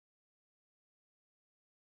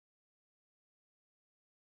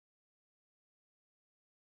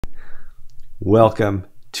Welcome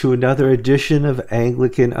to another edition of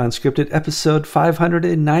Anglican Unscripted, episode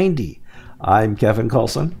 590. I'm Kevin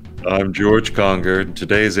Kallsen. I'm George Conger, and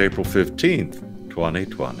today is April 15th,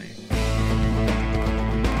 2020.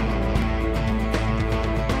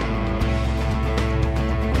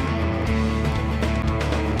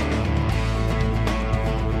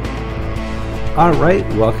 All right,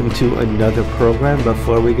 welcome to another program.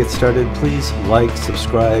 Before we get started, please like,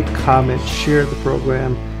 subscribe, comment, share the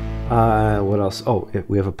program. What else? Oh,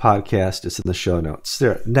 we have a podcast. It's in the show notes.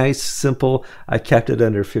 They're nice, simple. I kept it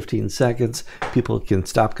under 15 seconds. People can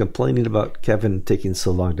stop complaining about Kevin taking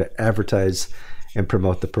so long to advertise and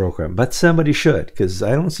promote the program. But somebody should, because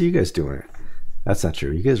I don't see you guys doing it. That's not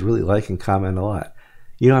true. You guys really like and comment a lot.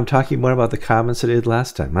 You know, I'm talking more about the comments I did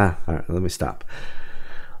last time. All right, let me stop.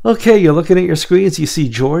 Okay, you're looking at your screens. You see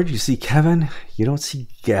George. You see Kevin. You don't see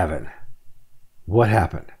Gavin. What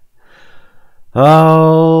happened?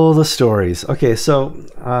 Oh, the stories. Okay, so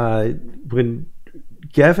when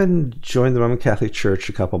Gavin joined the Roman Catholic Church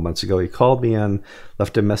a couple months ago, he called me on,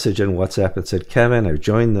 left a message on WhatsApp and said, Kevin, I've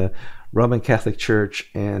joined the Roman Catholic Church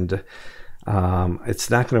and it's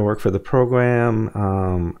not going to work for the program.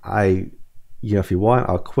 If you want,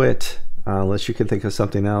 I'll quit. Unless you can think of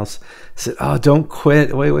something else. I said, oh, don't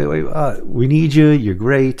quit. Wait. We need you. You're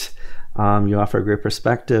great. You offer a great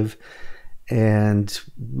perspective. And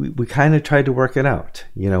we kind of tried to work it out.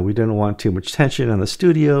 You know, we didn't want too much tension on the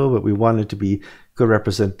studio, but we wanted to be good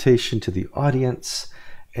representation to the audience.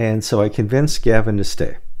 And so I convinced Gavin to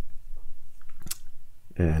stay.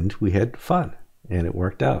 And we had fun, and it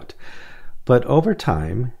worked out. But over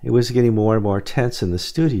time, it was getting more and more tense in the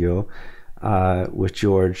studio with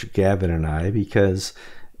George, Gavin, and I, because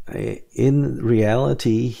in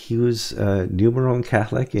reality, he was a new Roman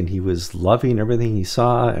Catholic, and he was loving everything he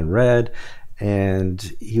saw and read,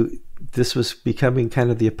 and this was becoming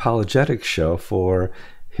kind of the apologetic show for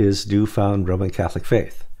his newfound Roman Catholic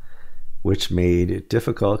faith, which made it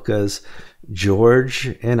difficult because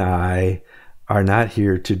George and I are not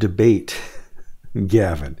here to debate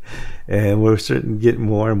Gavin, and we're starting to get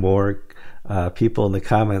more and more people in the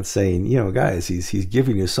comments saying, you know, guys, he's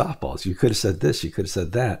giving you softballs. You could have said this, you could have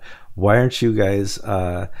said that. Why aren't you guys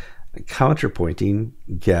counterpointing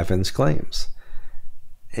Gavin's claims?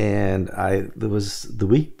 And there was the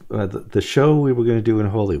week, the show we were going to do in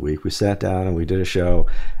Holy Week. We sat down and we did a show,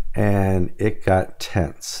 and it got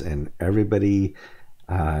tense, and everybody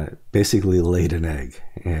basically laid an egg.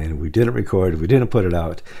 And we didn't record, we didn't put it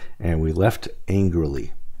out, and we left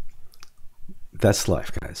angrily. That's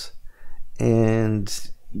life, guys.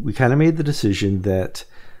 And we kind of made the decision that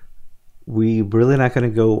we really not going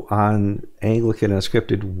to go on Anglican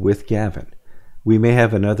Unscripted with Gavin. We may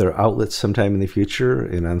have another outlet sometime in the future,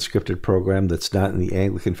 an unscripted program that's not in the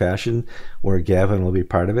Anglican fashion, where Gavin will be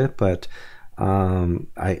part of it. But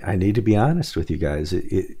I need to be honest with you guys.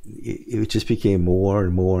 It just became more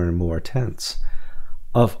and more and more tense.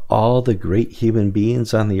 Of all the great human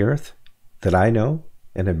beings on the earth that I know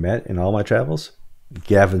and have met in all my travels,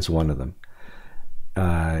 Gavin's one of them.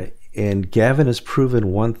 And Gavin has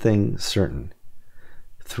proven one thing certain.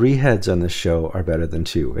 3 heads on this show are better than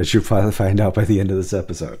 2, as you'll finally find out by the end of this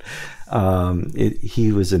episode.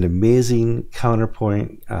 He was an amazing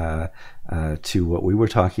counterpoint to what we were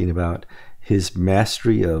talking about. His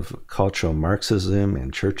mastery of cultural Marxism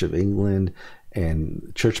and Church of England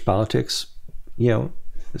and church politics, you know,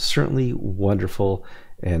 is certainly wonderful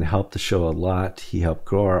and helped the show a lot. He helped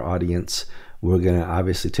grow our audience. We're going to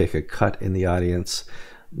obviously take a cut in the audience,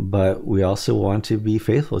 but we also want to be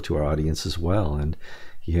faithful to our audience as well. And,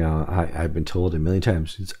 you know, I've been told a million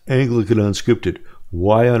times, it's Anglican Unscripted.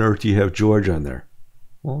 Why on earth do you have George on there?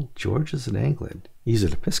 Well, George is an Anglican. He's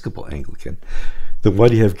an Episcopal Anglican. Then why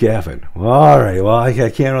do you have Gavin? Well, all right, well,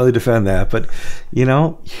 I can't really defend that. But, you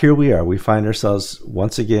know, here we are. We find ourselves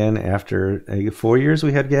once again after 4 years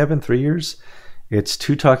we had Gavin, 3 years. It's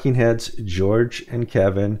 2 talking heads, George and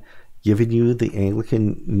Kevin, giving you the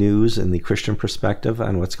Anglican news and the Christian perspective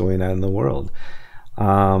on what's going on in the world.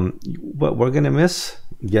 What we're going to miss,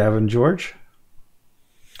 Gavin, George?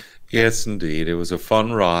 Yes, indeed. It was a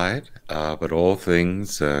fun ride, but all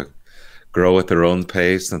things grow at their own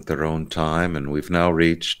pace and at their own time, and we've now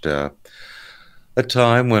reached a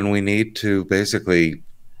time when we need to basically,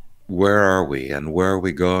 where are we and where are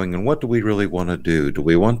we going and what do we really want to do? Do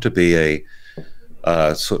we want to be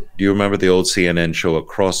so do you remember the old CNN show, A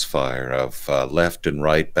Crossfire, of left and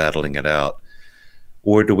right battling it out?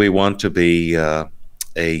 Or do we want to be an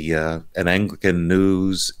Anglican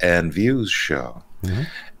news and views show? Mm-hmm.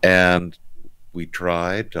 And we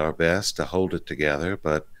tried our best to hold it together,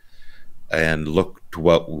 and looked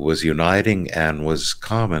what was uniting and was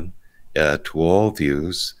common to all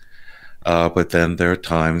views. But then there are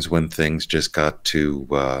times when things just got too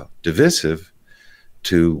divisive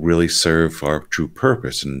to really serve our true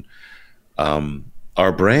purpose. And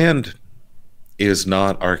our brand is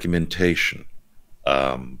not argumentation.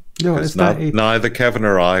 No, it's not. Neither Kevin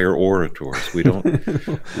or I are orators. We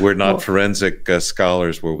don't. We're not forensic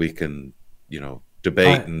scholars where we can,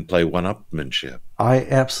 debate and play one-upmanship. I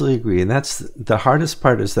absolutely agree, and that's the hardest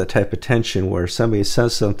part, is that type of tension where somebody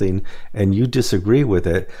says something and you disagree with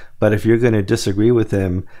it. But if you're going to disagree with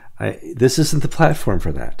them, this isn't the platform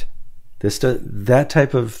for that. That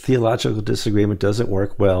type of theological disagreement doesn't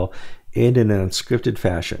work well in an unscripted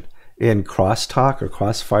fashion. In Crosstalk or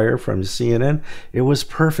Crossfire from CNN, it was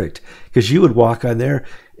perfect, because you would walk on there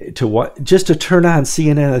just to turn on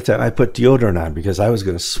CNN at the time. I put deodorant on because I was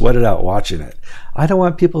going to sweat it out watching it. I don't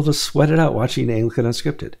want people to sweat it out watching Anglican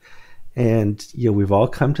Unscripted. And we've all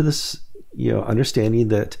come to this understanding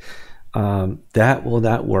that that will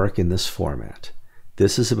not work in this format.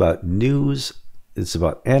 This is about news. It's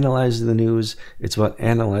about analyzing the news. It's about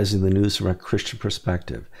analyzing the news from a Christian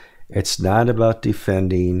perspective. It's not about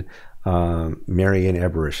defending Marian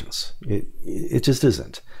aberrations. It just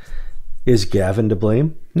isn't. Is Gavin to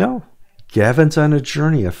blame? No. Gavin's on a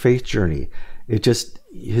journey, a faith journey.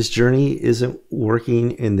 His journey isn't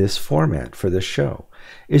working in this format for this show.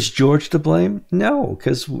 Is George to blame? No,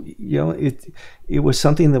 because it was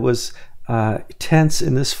something that was tense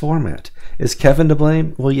in this format. Is Kevin to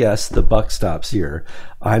blame? Well, yes, the buck stops here.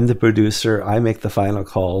 I'm the producer. I make the final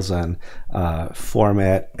calls on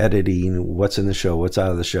format, editing, what's in the show, what's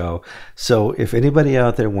out of the show. So if anybody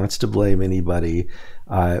out there wants to blame anybody,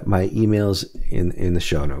 my email's in the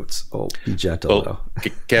show notes. Oh, be gentle, though.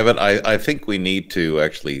 Kevin, I think we need to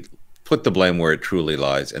actually put the blame where it truly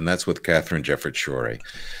lies, and that's with Catherine Jefferts Schori.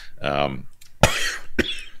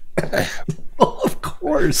 Well, of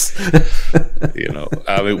course.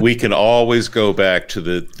 We can always go back to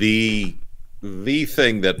the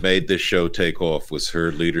thing that made this show take off was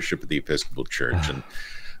her leadership of the Episcopal Church, and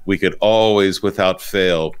we could always, without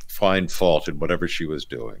fail, find fault in whatever she was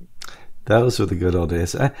doing. Those were the good old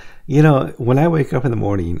days. When I wake up in the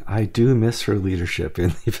morning, I do miss her leadership in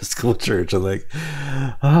the Episcopal Church. I'm like,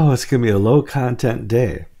 oh, it's going to be a low-content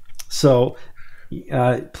day. So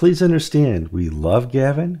please understand, we love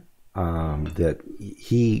Gavin, that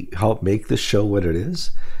he helped make this show what it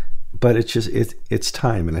is, but it's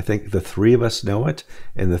time, and I think the three of us know it,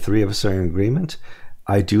 and the three of us are in agreement.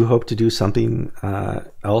 I do hope to do something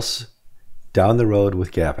else down the road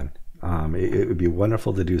with Gavin. It would be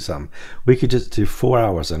wonderful to do something. We could just do 4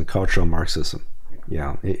 hours on cultural Marxism.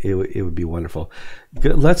 Yeah, it would be wonderful.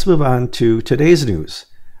 Good. Let's move on to today's news.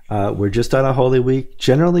 We're just on a Holy Week.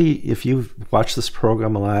 Generally, if you've watched this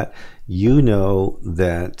program a lot, you know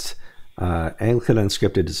that Anglican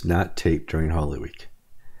Unscripted is not taped during Holy Week.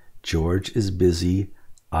 George is busy.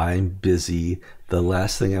 I'm busy. The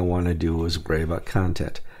last thing I want to do is worry about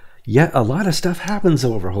content. Yet a lot of stuff happens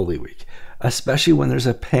over Holy Week, especially when there's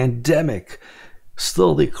a pandemic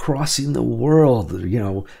slowly crossing the world.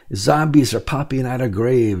 Zombies are popping out of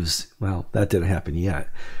graves. Well, that didn't happen yet.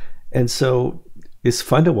 And so it's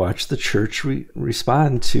fun to watch the church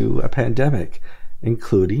respond to a pandemic,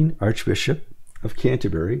 including Archbishop of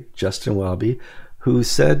Canterbury, Justin Welby, who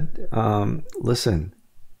said, listen,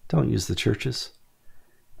 don't use the churches.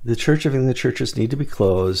 The Church of England churches need to be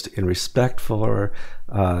closed in respect for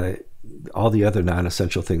all the other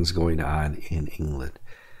non-essential things going on in England.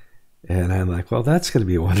 And I'm like, well, that's going to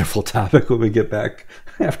be a wonderful topic when we get back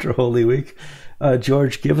after Holy Week.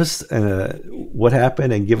 George, give us what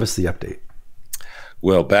happened and give us the update.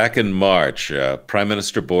 Well, back in March, Prime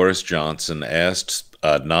Minister Boris Johnson asked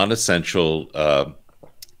non-essential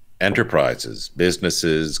enterprises,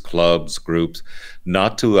 businesses, clubs, groups,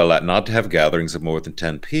 not to have gatherings of more than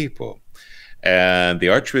 10 people. And the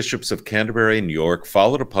Archbishops of Canterbury and York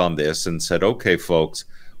followed upon this and said, okay, folks,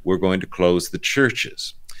 we're going to close the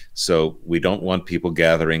churches. So we don't want people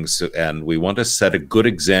gathering, and we want to set a good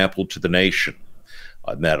example to the nation.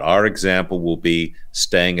 And that our example will be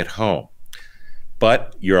staying at home.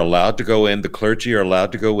 But you're allowed to go in, the clergy are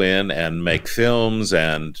allowed to go in and make films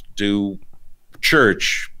and do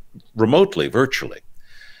church remotely, virtually.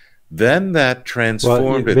 Then that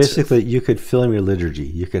transformed. Well, basically, you could film your liturgy.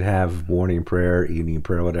 You could have morning prayer, evening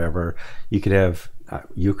prayer, whatever. You could have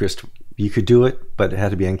Eucharist. You could do it, but it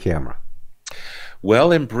had to be on camera.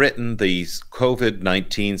 Well, in Britain, the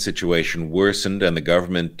COVID-19 situation worsened and the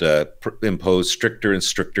government imposed stricter and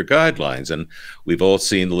stricter guidelines. And we've all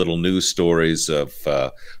seen the little news stories of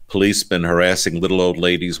policemen harassing little old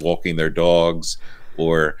ladies walking their dogs,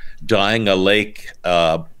 or dyeing a lake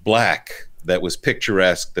black that was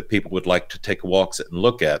picturesque that people would like to take walks at and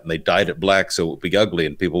look at, and they dyed it black so it would be ugly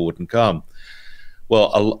and people wouldn't come.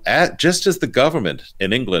 Well, just as the government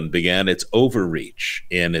in England began its overreach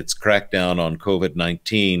in its crackdown on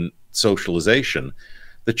COVID-19 socialization,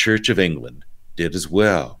 the Church of England did as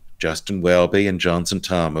well. Justin Welby and Johnson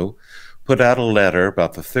Tamu put out a letter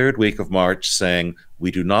about the third week of March saying, we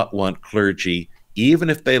do not want clergy, even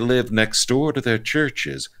if they live next door to their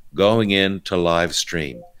churches, going in to live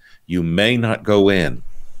stream. You may not go in.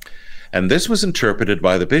 And this was interpreted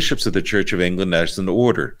by the bishops of the Church of England as an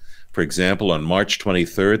order. For example, on March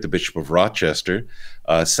 23rd, the Bishop of Rochester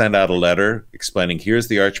sent out a letter explaining, here's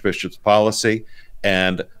the Archbishop's policy,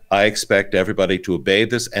 and I expect everybody to obey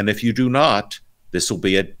this. And if you do not, this will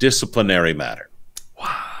be a disciplinary matter.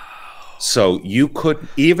 Wow. So you could,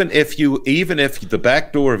 even if the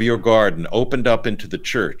back door of your garden opened up into the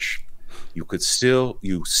church, you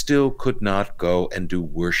still could not go and do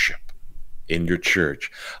worship in your church,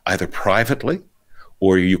 either privately,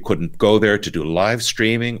 or you couldn't go there to do live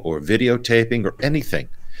streaming or videotaping or anything.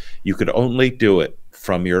 You could only do it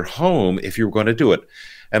from your home if you were going to do it.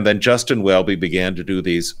 And then Justin Welby began to do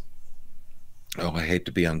these, oh, I hate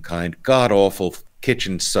to be unkind, god-awful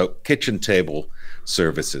kitchen table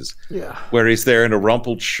services. Yeah. Where he's there in a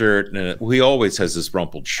rumpled shirt, and he always has this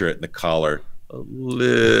rumpled shirt and the collar a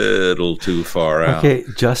little too far out. Okay,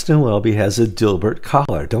 Justin Welby has a Dilbert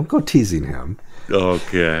collar. Don't go teasing him.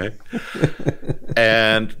 Okay.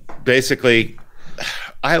 And basically,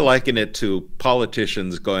 I liken it to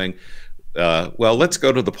politicians going, well, let's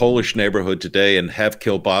go to the Polish neighborhood today and have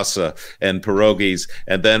kielbasa and pierogies,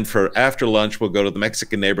 and then for after lunch, we'll go to the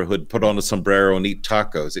Mexican neighborhood, put on a sombrero, and eat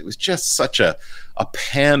tacos. It was just such a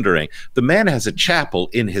pandering. The man has a chapel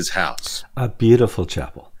in his house. A beautiful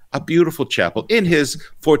chapel. A beautiful chapel in his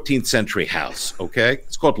 14th century house, okay?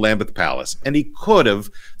 It's called Lambeth Palace. And he could have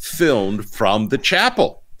filmed from the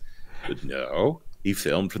chapel. But no, he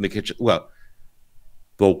filmed from the kitchen. Well,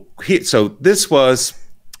 so this was,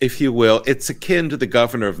 if you will, it's akin to the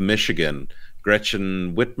governor of Michigan,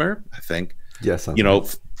 Gretchen Whitmer, I think. Yes.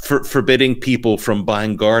 Forbidding people from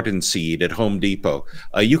buying garden seed at Home Depot.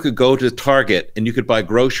 You could go to Target and you could buy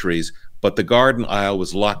groceries, but the garden aisle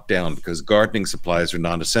was locked down because gardening supplies are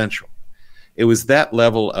non-essential. It was that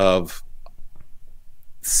level of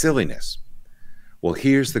silliness. Well,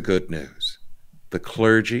 here's the good news. The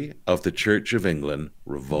clergy of the Church of England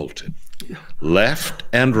revolted. Left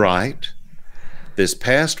and right. This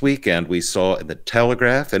past weekend, we saw in the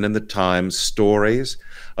Telegraph and in the Times stories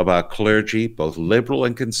about clergy, both liberal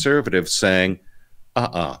and conservative, saying,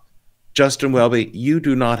 Justin Welby, you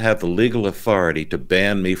do not have the legal authority to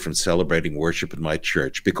ban me from celebrating worship in my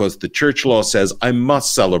church because the church law says I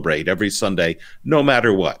must celebrate every Sunday, no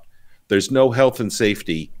matter what. There's no health and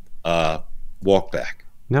safety walk back.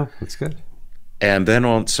 No, that's good. And then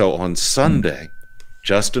on Sunday,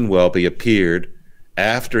 Justin Welby appeared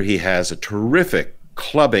after he has a terrific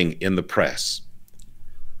clubbing in the press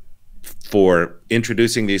for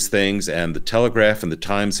introducing these things, and the Telegraph and the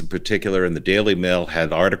Times in particular and the Daily Mail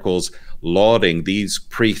had articles lauding these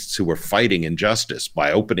priests who were fighting injustice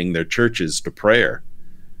by opening their churches to prayer.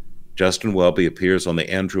 Justin Welby appears on the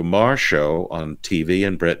Andrew Marr show on TV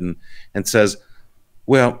in Britain and says,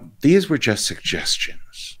 well, these were just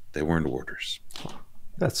suggestions. They weren't orders.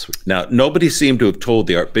 That's sweet. Now, nobody seemed to have told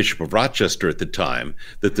the Archbishop of Rochester at the time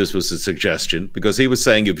that this was a suggestion, because he was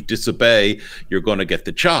saying if you disobey, you're going to get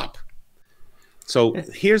the chop. So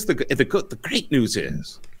here's the great news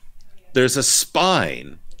is there's a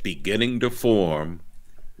spine beginning to form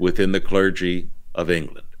within the clergy of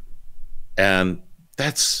England. And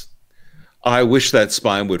I wish that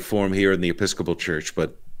spine would form here in the Episcopal Church,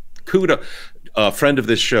 but kudos. A friend of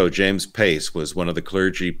this show, James Pace, was one of the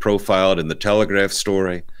clergy profiled in the Telegraph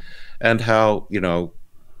story, and how,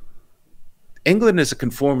 England is a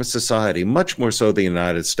conformist society, much more so than the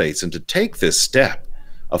United States, and to take this step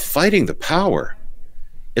of fighting the power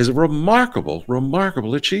is a remarkable,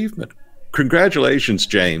 remarkable achievement. Congratulations,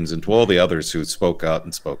 James, and to all the others who spoke out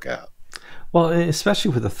and spoke out. Well,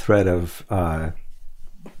 especially with the threat of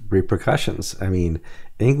repercussions. I mean,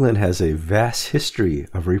 England has a vast history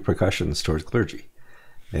of repercussions towards clergy.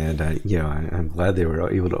 And, I'm glad they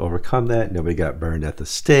were able to overcome that. Nobody got burned at the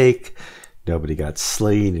stake. Nobody got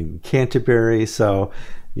slain in Canterbury. So,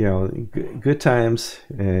 good times.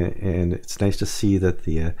 And it's nice to see that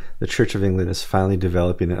the Church of England is finally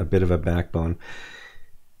developing a bit of a backbone.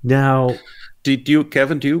 Now,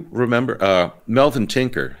 Kevin, do you remember Melvin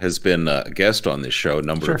Tinker has been a guest on this show a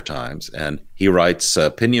number of times, and he writes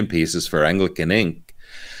opinion pieces for Anglican Inc.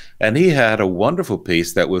 And he had a wonderful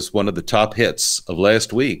piece that was one of the top hits of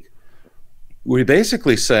last week we're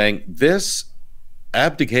basically saying this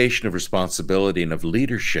abdication of responsibility and of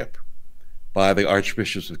leadership by the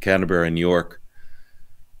Archbishops of Canterbury and York,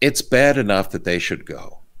 it's bad enough that they should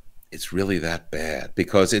go. It's really that bad,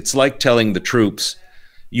 because it's like telling the troops,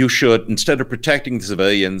 you should, instead of protecting the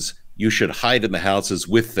civilians, you should hide in the houses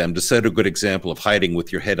with them, to set a good example of hiding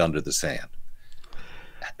with your head under the sand.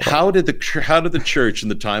 How did the church in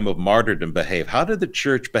the time of martyrdom behave? How did the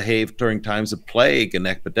church behave during times of plague and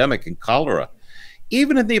epidemic and cholera?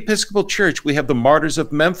 Even in the Episcopal Church, we have the martyrs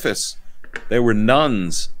of Memphis. There were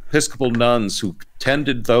nuns, Episcopal nuns, who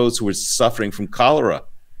tended those who were suffering from cholera.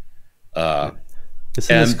 Isn't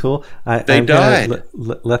this cool? They died.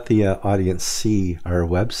 Let the audience see our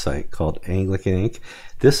website called Anglican Inc.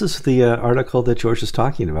 This is the article that George is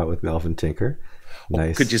talking about with Melvin Tinker.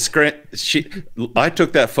 Nice. Could you I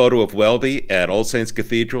took that photo of Welby at All Saints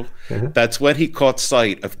Cathedral. That's when he caught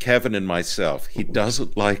sight of Kevin and myself. He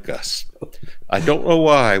doesn't like us. I don't know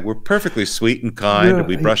why. We're perfectly sweet and kind, and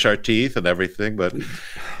we brush our teeth and everything, but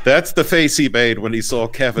that's the face he made when he saw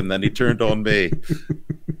Kevin. Then he turned on me.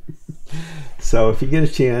 So if you get a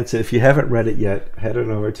chance, if you haven't read it yet, head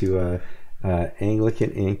on over to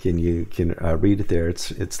Anglican Inc. and you can read it there.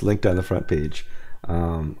 It's linked on the front page.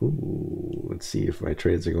 Let's see if my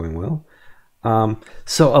trades are going well.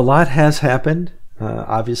 So a lot has happened,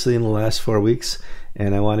 obviously, in the last 4 weeks,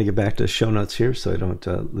 and I want to get back to the show notes here so I don't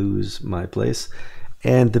lose my place.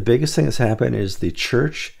 And the biggest thing that's happened is the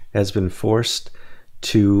church has been forced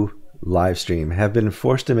to live stream, have been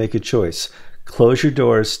forced to make a choice. Close your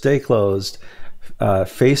doors, stay closed,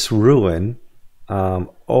 face ruin,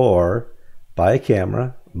 or buy a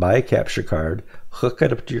camera, buy a capture card, hook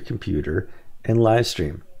it up to your computer, and live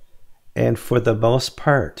stream. And for the most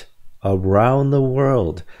part, around the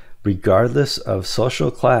world, regardless of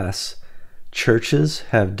social class, churches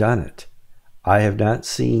have done it. I have not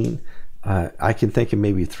seen, I can think of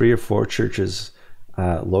maybe 3 or 4 churches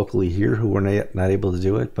locally here who were not able to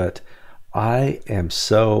do it, but I am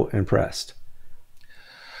so impressed.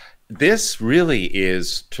 This really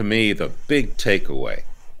is, to me, the big takeaway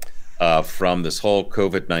from this whole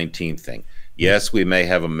COVID-19 thing. Yes, we may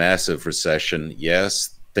have a massive recession.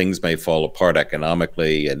 Yes, things may fall apart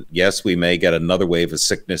economically. And yes, we may get another wave of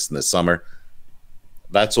sickness in the summer.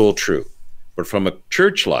 That's all true. But from a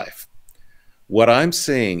church life, what I'm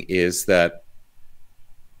seeing is that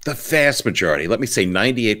the vast majority, let me say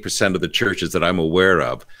 98% of the churches that I'm aware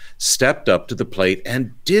of, stepped up to the plate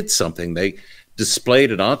and did something. They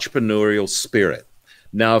displayed an entrepreneurial spirit.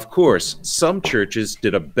 Now, of course, some churches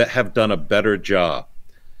have done a better job.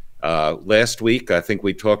 Last week, I think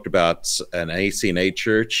we talked about an ACNA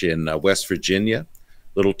church in West Virginia,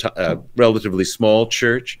 relatively small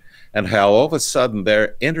church, and how all of a sudden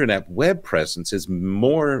their internet web presence is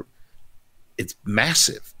it's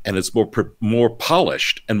massive, and it's more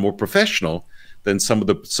polished and more professional than some of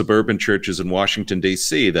the suburban churches in Washington,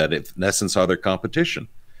 D.C. that, in essence, are their competition.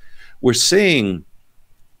 We're seeing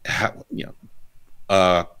how,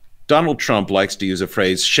 Donald Trump likes to use a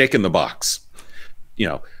phrase, shaking the box.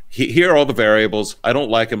 Here are all the variables. I don't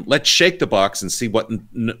like them. Let's shake the box and see what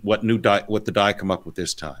the die come up with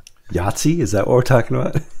this time. Yahtzee? Is that what we're talking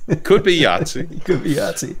about? Could be Yahtzee. Could be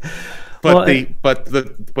Yahtzee.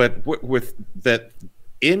 But with that,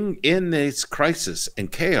 in this crisis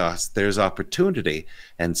and chaos, there's opportunity,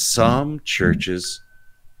 and some churches,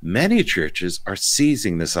 many churches, are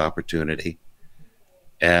seizing this opportunity,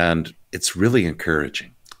 and it's really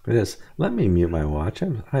encouraging. It is. Let me mute my watch.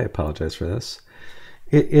 I apologize for this.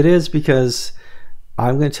 It is because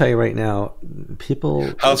I'm going to tell you right now,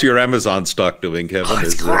 people... How's your Amazon stock doing, Kevin?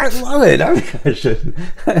 I love it.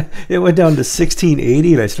 It went down to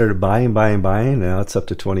 $16.80 and I started buying. Now it's up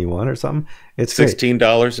to 21 or something. It's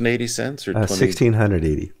 $16.80 or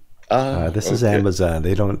 $1,680. This is Amazon.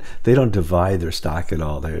 They don't divide their stock at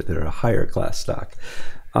all. They're a higher class stock.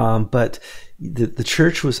 But the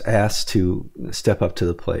church was asked to step up to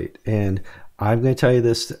the plate. And I'm going to tell you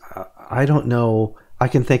this. I don't know. I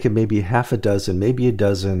can think of maybe half a dozen, maybe a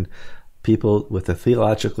dozen people with a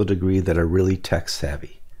theological degree that are really tech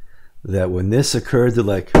savvy. That when this occurred, they're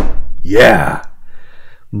like, yeah.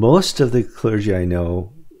 Most of the clergy I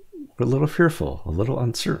know were a little fearful, a little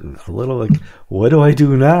uncertain, a little like, what do I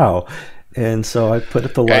do now? And so I put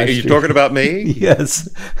up the live stream. Are you talking about me? Yes.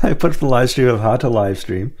 I put up the live stream of how to live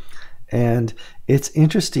stream. And it's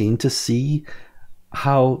interesting to see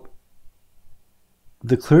how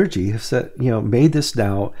the clergy have said, made this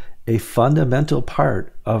now a fundamental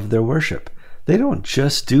part of their worship. They don't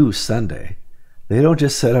just do Sunday. They don't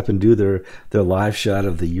just set up and do their live shot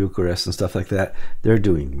of the Eucharist and stuff like that. They're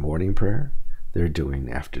doing morning prayer. They're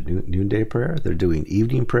doing afternoon, noonday prayer. They're doing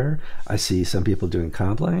evening prayer. I see some people doing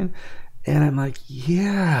compline. And I'm like,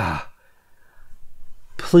 yeah,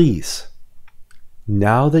 please,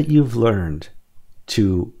 now that you've learned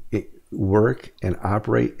to work and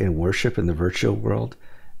operate and worship in the virtual world,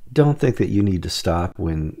 don't think that you need to stop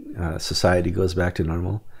when society goes back to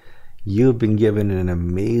normal. You've been given an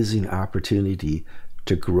amazing opportunity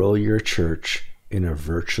to grow your church in a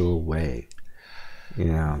virtual way.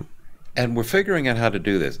 Yeah. And we're figuring out how to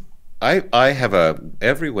do this. I have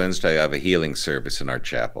every Wednesday I have a healing service in our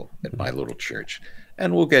chapel at my little church.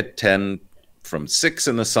 And we'll get 10 from 6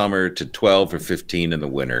 in the summer to 12 or 15 in the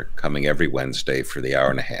winter coming every Wednesday for the hour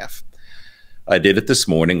and a half. I did it this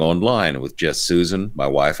morning online with just Susan, my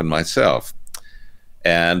wife, and myself.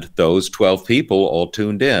 And those 12 people all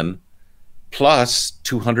tuned in, plus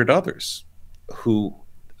 200 others who,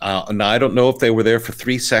 now I don't know if they were there for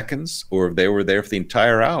 3 seconds or if they were there for the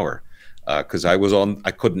entire hour, because I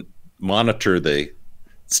couldn't monitor the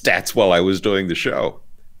stats while I was doing the show.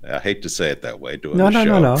 I hate to say it that way.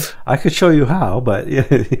 No. I could show you how, but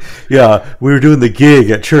yeah, we were doing the gig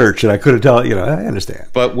at church, and I couldn't tell. I understand.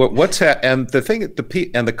 But and the thing,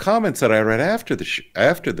 and the comments that I read after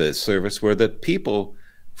the service were that people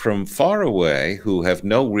from far away who have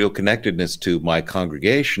no real connectedness to my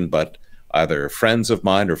congregation, but either friends of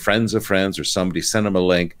mine or friends of friends or somebody sent them a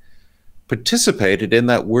link, participated in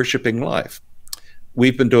that worshiping life.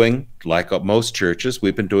 We've been doing, like most churches,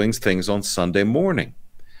 we've been doing things on Sunday morning.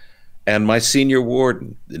 And my senior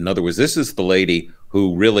warden, in other words, this is the lady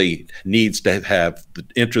who really needs to have the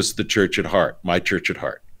interest of the church at heart, my church at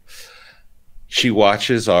heart. She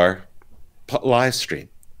watches our live stream.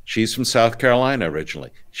 She's from South Carolina originally.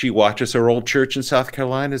 She watches her old church in South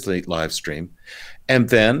Carolina's live stream. And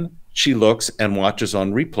then she looks and watches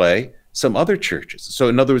on replay some other churches. So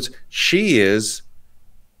in other words, she is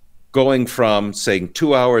going from saying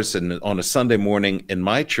 2 hours on a Sunday morning in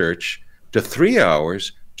my church to 3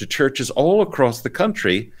 hours to churches all across the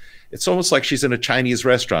country. It's almost like she's in a Chinese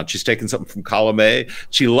restaurant. She's taken something from column A.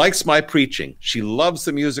 She likes my preaching. She loves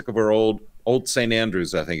the music of her old St.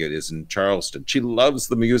 Andrews, I think it is, in Charleston. She loves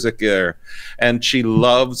the music there. And she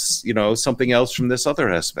loves, something else from this other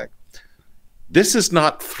aspect. This is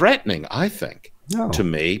not threatening, I think, to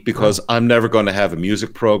me, because I'm never going to have a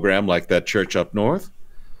music program like that church up north.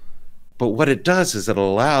 But what it does is it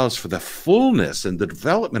allows for the fullness and the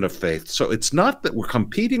development of faith. So it's not that we're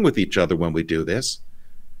competing with each other when we do this,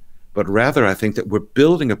 but rather I think that we're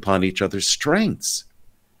building upon each other's strengths.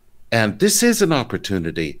 And this is an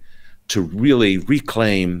opportunity to really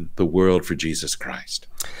reclaim the world for Jesus Christ.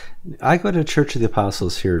 I go to Church of the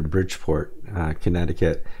Apostles here in Bridgeport,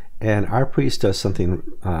 Connecticut, and our priest does something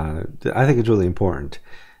that I think is really important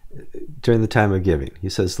during the time of giving. He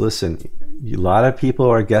says, listen, a lot of people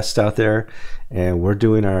are guests out there, and we're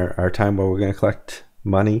doing our time where we're going to collect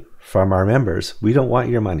money from our members. We don't want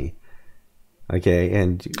your money. Okay,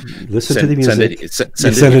 and listen to the music.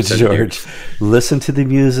 Send it to George. Listen to the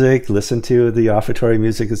music. Listen to the offertory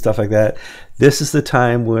music and stuff like that. This is the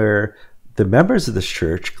time where the members of this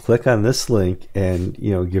church click on this link and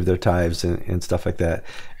give their tithes and stuff like that.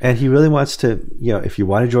 And he really wants to, if you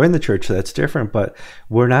want to join the church, that's different. But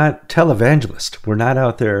we're not televangelists. We're not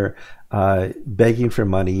out there begging for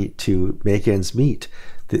money to make ends meet.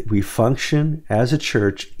 That we function as a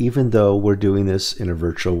church, even though we're doing this in a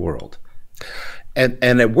virtual world. And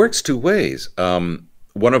it works two ways.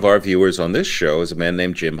 One of our viewers on this show is a man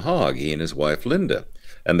named Jim Hogg, he and his wife Linda.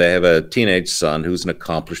 And they have a teenage son who's an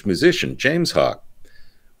accomplished musician, James Hogg.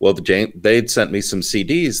 Well, they'd sent me some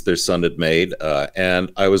CDs their son had made,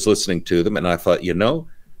 and I was listening to them, and I thought,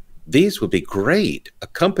 these would be great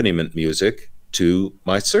accompaniment music to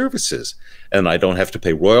my services. And I don't have to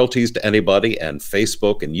pay royalties to anybody, and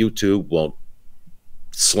Facebook and YouTube won't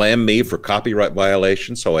slam me for copyright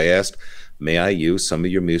violations. So I asked, may I use some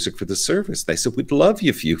of your music for the service? They said, we'd love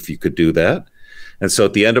you if you could do that. And so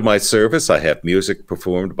at the end of my service, I have music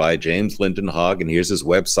performed by James Lyndon Hogg, and here's his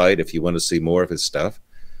website if you want to see more of his stuff.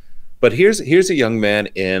 But here's a young man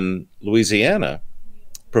in Louisiana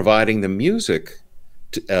providing the music.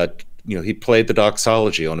 He played the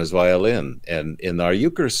doxology on his violin and in our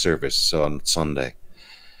Eucharist service on Sunday.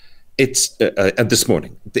 It's this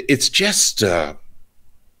morning. It's just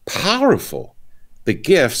powerful, the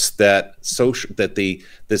gifts that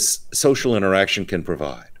this social interaction can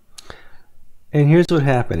provide. And here's what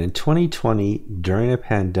happened. In 2020, during a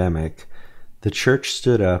pandemic, the church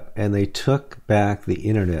stood up and they took back the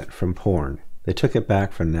internet from porn. They took it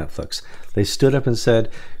back from Netflix. They stood up and said,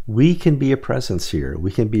 we can be a presence here.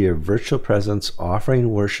 We can be a virtual presence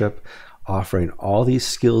offering worship, offering all these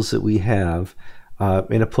skills that we have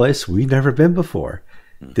in a place we've never been before.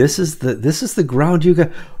 This is the ground you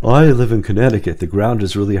got. Oh, I live in Connecticut. The ground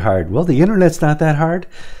is really hard. Well, the internet's not that hard.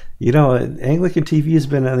 You know, Anglican TV has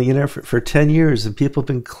been on the internet for 10 years, and people have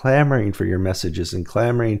been clamoring for your messages and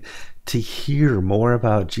clamoring to hear more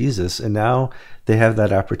about Jesus. And now they have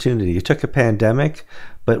that opportunity. You took a pandemic,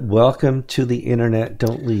 but welcome to the internet.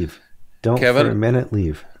 Don't leave. Don't Kevin, for a minute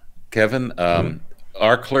leave. Kevin,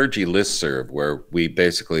 our clergy listserv, where we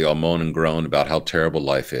basically all moan and groan about how terrible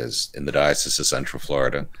life is in the Diocese of Central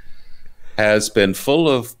Florida, has been full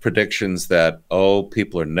of predictions that, oh,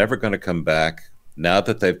 people are never going to come back now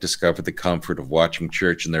that they've discovered the comfort of watching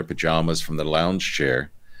church in their pajamas from the lounge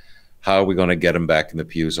chair. How are we going to get them back in the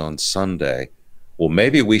pews on Sunday? Well,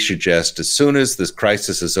 maybe we should just, as soon as this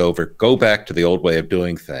crisis is over, go back to the old way of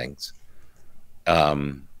doing things.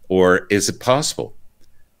 Or is it possible?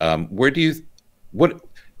 You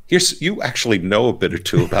actually know a bit or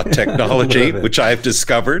two about technology, which I've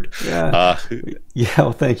discovered. Yeah.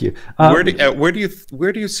 Well, thank you. Where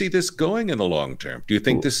do you see this going in the long term? Do you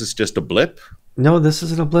think this is just a blip? No, this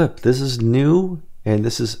isn't a blip. This is new, and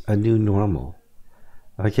this is a new normal.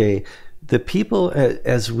 Okay, the people,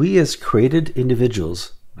 as we as created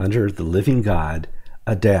individuals under the living God,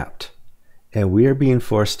 adapt, and we are being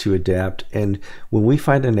forced to adapt. And when we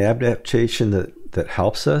find an adaptation that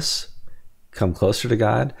helps us come closer to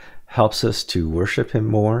God, helps us to worship Him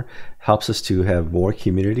more, helps us to have more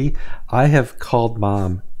community. I have called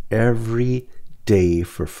Mom every day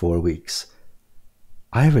for 4 weeks.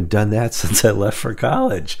 I haven't done that since I left for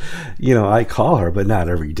college. You know, I call her, but not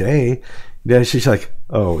every day. Then she's like,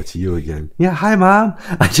 oh, it's you again. Yeah, hi, Mom.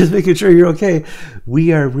 I'm just making sure you're okay.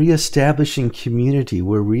 We are reestablishing community.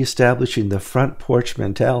 We're reestablishing the front porch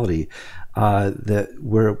mentality,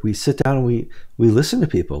 where we sit down and we listen to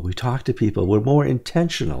people. We talk to people. We're more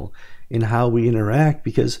intentional in how we interact,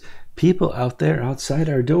 because people out there outside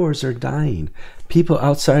our doors are dying. People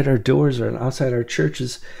outside our doors or outside our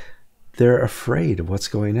churches, they're afraid of what's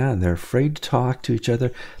going on. They're afraid to talk to each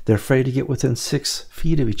other. They're afraid to get within 6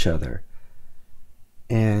 feet of each other.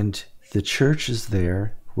 And the church is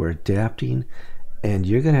there. We're adapting. And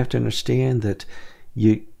you're going to have to understand that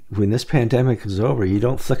when this pandemic is over, you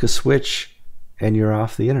don't flick a switch and you're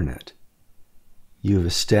off the internet. You've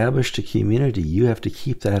established a community. You have to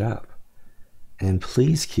keep that up. And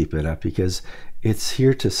please keep it up, because it's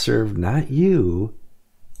here to serve not you,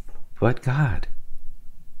 but God.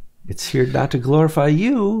 It's here not to glorify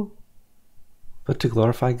you, but to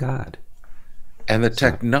glorify God. And the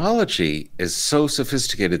technology is so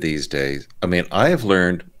sophisticated these days. I mean, I have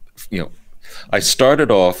learned, I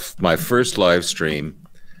started off my first live stream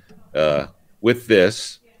with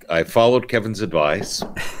this. I followed Kevin's advice.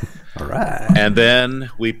 All right. And then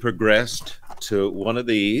we progressed to one of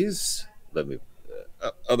these. Let me,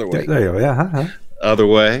 other way. There you go, yeah. Other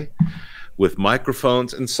way, with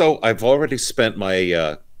microphones. And so I've already spent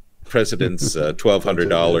my president's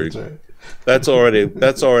 $1,200. That's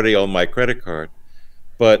already on my credit card.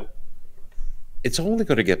 But it's only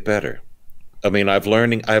going to get better. I mean, I've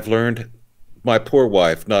learned my poor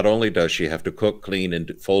wife, not only does she have to cook, clean,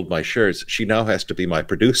 and fold my shirts, she now has to be my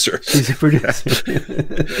producer. She's a producer.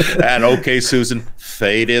 And okay, Susan,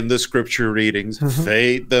 fade in the scripture readings,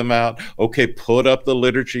 fade them out. Okay, put up the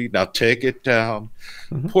liturgy, now take it down.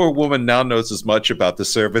 Poor woman now knows as much about the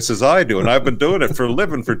service as I do, and I've been doing it for a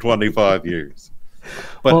living for 25 years.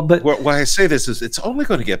 But why I say this is it's only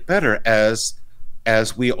going to get better as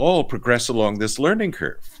we all progress along this learning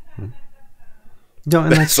curve. No,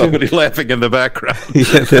 and that's somebody laughing in the background.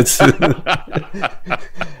 Yeah, that's.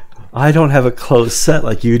 I don't have a closed set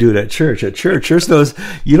like you do at church. At church, knows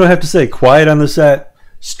you don't have to say quiet on the set,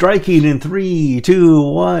 striking in 3,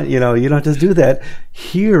 2, 1. You don't have to do that.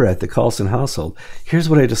 Here at the Kallsen household, here's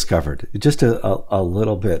what I discovered. Just a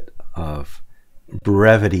little bit of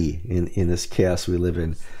brevity in this chaos we live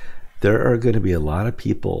in. There are going to be a lot of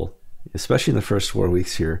people, especially in the first 4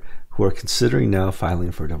 weeks here, who are considering now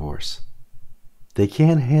filing for divorce. They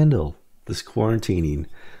can't handle this quarantining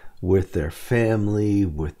with their family,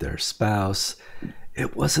 with their spouse.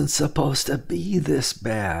 It wasn't supposed to be this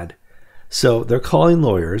bad. So they're calling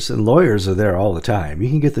lawyers, and lawyers are there all the time. You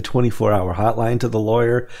can get the 24-hour hotline to the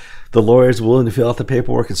lawyer. The lawyer's willing to fill out the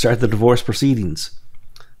paperwork and start the divorce proceedings.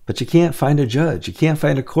 But you can't find a judge. You can't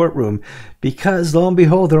find a courtroom, because, lo and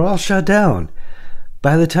behold, they're all shut down.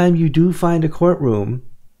 By the time you do find a courtroom,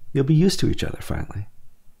 you'll be used to each other finally.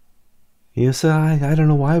 You say, I don't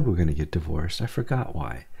know why we're going to get divorced. I forgot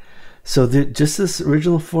why. So just this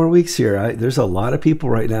original 4 weeks here, there's a lot of people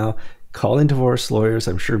right now calling divorce lawyers.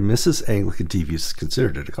 I'm sure Mrs. Anglican TV has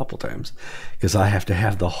considered it a couple times, because I have to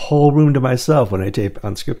have the whole room to myself when I tape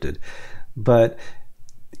Unscripted. But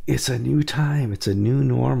it's a new time. It's a new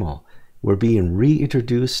normal. We're being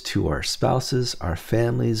reintroduced to our spouses, our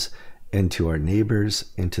families, and to our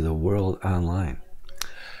neighbors, and to the world online.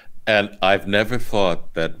 And I've never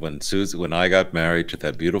thought that when I got married to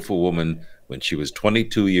that beautiful woman when she was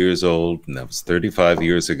 22 years old, and that was 35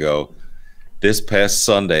 years ago, this past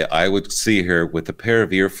Sunday, I would see her with a pair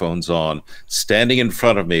of earphones on, standing in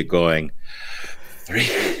front of me going,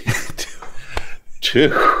 3, 2,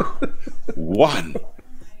 1,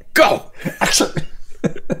 go!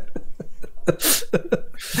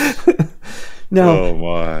 Now, oh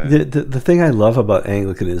my. The thing I love about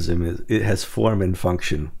Anglicanism is it has form and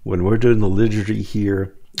function. When we're doing the liturgy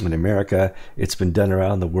here in America, it's been done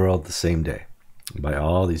around the world the same day by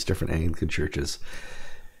all these different Anglican churches.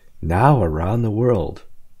 Now around the world,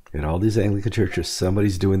 in all these Anglican churches,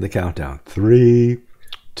 somebody's doing the countdown. 3,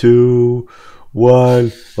 2,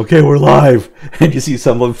 1. Okay, we're live. And you see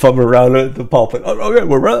someone fumbling around at the pulpit. Oh, okay,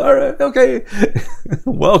 we're all right. Okay.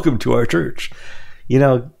 Welcome to our church. You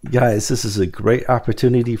know, guys, this is a great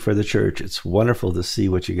opportunity for the church. It's wonderful to see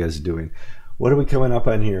what you guys are doing. What are we coming up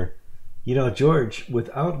on here? You know, George,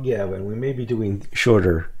 without Gavin, we may be doing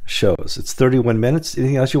shorter shows. It's 31 minutes.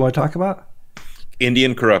 Anything else you want to talk about?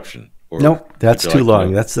 Indian corruption. No, that's too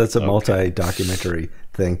long. That's a multi-documentary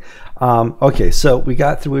thing. Okay, so we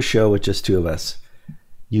got through a show with just 2 of us.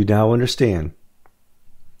 You now understand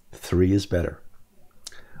 3 is better.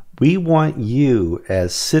 We want you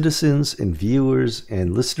as citizens and viewers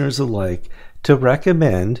and listeners alike to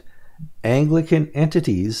recommend Anglican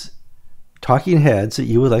entities, talking heads that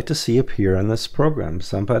you would like to see appear on this program.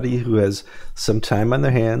 Somebody who has some time on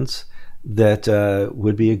their hands that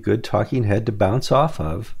would be a good talking head to bounce off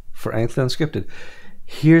of for Anglican Unscripted.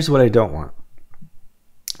 Here's what I don't want.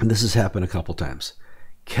 And this has happened a couple times.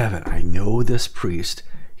 Kevin, I know this priest.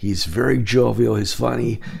 He's very jovial. He's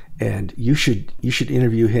funny, and you should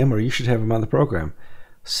interview him, or you should have him on the program.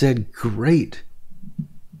 Said great,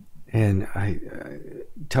 and I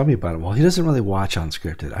tell me about him. Well, he doesn't really watch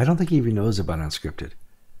Unscripted. I don't think he even knows about Unscripted.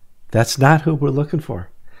 That's not who we're looking for.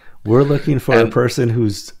 We're looking for a person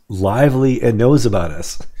who's lively and knows about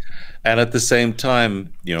us. And at the same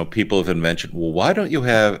time, you know, people have been mentioned, well, why don't you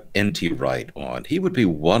have N.T. Wright on? He would be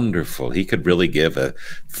wonderful. He could really give a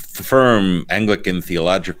firm Anglican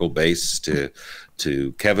theological base to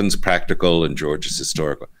Kevin's practical and George's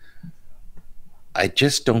historical. I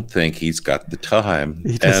just don't think he's got the time.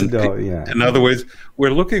 He doesn't know, yeah. In other words, we're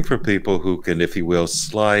looking for people who can, if you will,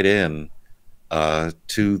 slide in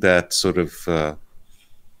to that sort of...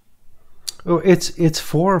 It's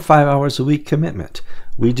 4 or 5 hours a week commitment.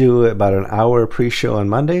 We do about an hour pre-show on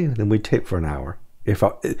Monday, then we tape for an hour.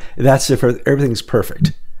 That's if everything's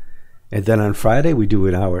perfect. And then on Friday we do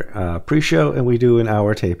an hour pre-show and we do an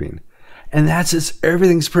hour taping. And that's if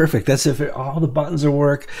everything's perfect. That's if all the buttons are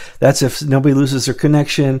work. That's if nobody loses their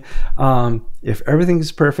connection. If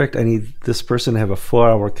everything's perfect, I need this person to have a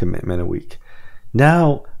 4-hour commitment a week.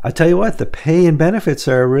 Now, I tell you what, the pay and benefits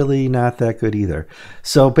are really not that good either.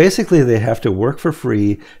 So basically, they have to work for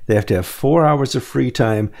free. They have to have 4 hours of free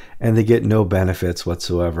time, and they get no benefits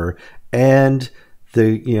whatsoever. And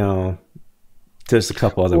there's a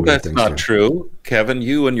couple other weird things. That's not true, Kevin.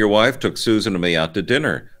 You and your wife took Susan and me out to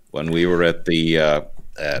dinner when we were at the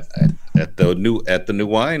New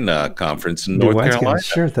Wine Conference in North Carolina.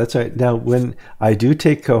 Sure, that's right. Now, when I do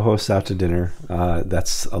take co-hosts out to dinner,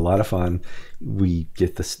 that's a lot of fun. We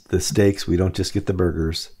get the steaks. We don't just get the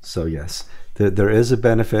burgers. So yes, there is a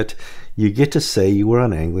benefit. You get to say you were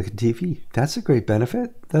on Anglican TV. That's a great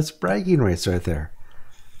benefit. That's bragging rights right there.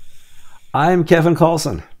 I'm Kevin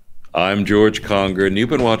Kallsen. I'm George Conger, and you've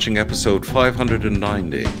been watching episode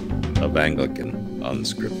 590 of Anglican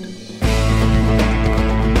Unscripted.